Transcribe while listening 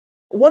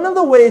One of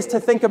the ways to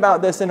think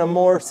about this in a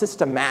more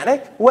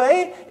systematic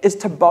way is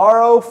to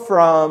borrow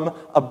from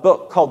a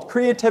book called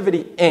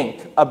Creativity,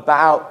 Inc.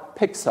 about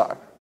Pixar.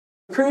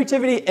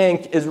 Creativity,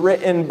 Inc. is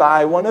written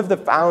by one of the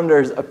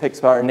founders of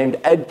Pixar named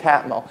Ed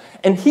Catmull.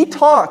 And he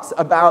talks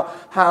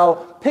about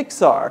how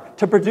Pixar,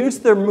 to produce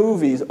their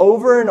movies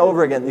over and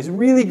over again, these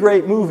really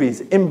great movies,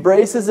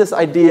 embraces this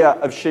idea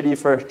of shitty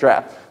first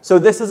draft. So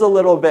this is a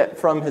little bit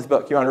from his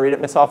book. You want to read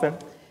it, Ms. Hoffman?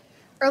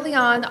 Early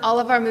on, all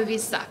of our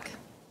movies suck.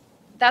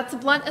 That's a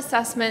blunt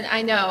assessment,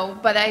 I know,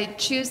 but I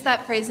choose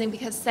that phrasing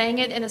because saying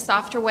it in a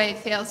softer way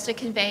fails to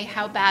convey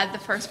how bad the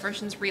first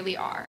versions really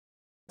are.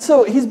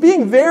 So he's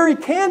being very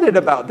candid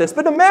about this,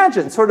 but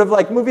imagine sort of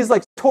like movies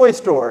like Toy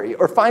Story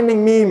or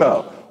Finding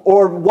Nemo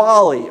or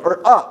WALL-E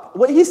or Up.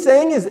 What he's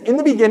saying is, in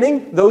the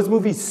beginning, those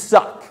movies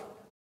suck.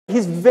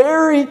 He's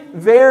very,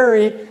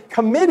 very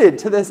committed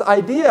to this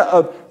idea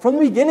of, from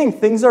the beginning,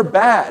 things are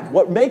bad.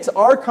 What makes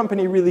our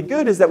company really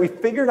good is that we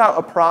figured out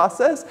a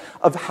process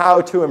of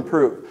how to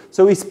improve.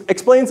 So he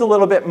explains a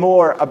little bit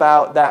more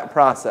about that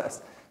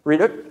process. Read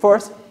it for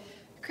us.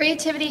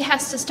 Creativity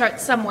has to start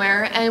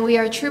somewhere, and we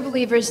are true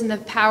believers in the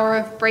power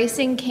of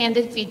bracing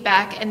candid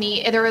feedback and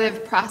the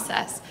iterative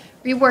process,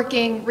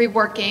 reworking,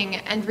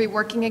 reworking, and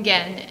reworking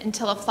again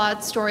until a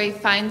flawed story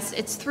finds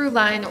its through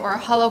line or a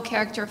hollow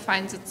character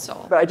finds its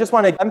soul. But I just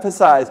want to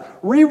emphasize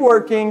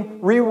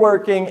reworking,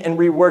 reworking, and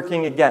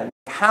reworking again.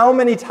 How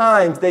many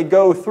times they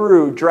go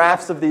through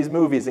drafts of these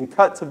movies and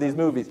cuts of these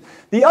movies.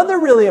 The other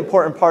really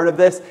important part of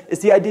this is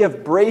the idea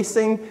of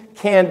bracing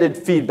candid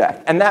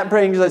feedback. And that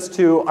brings us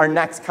to our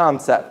next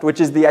concept, which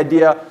is the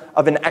idea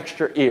of an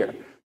extra ear.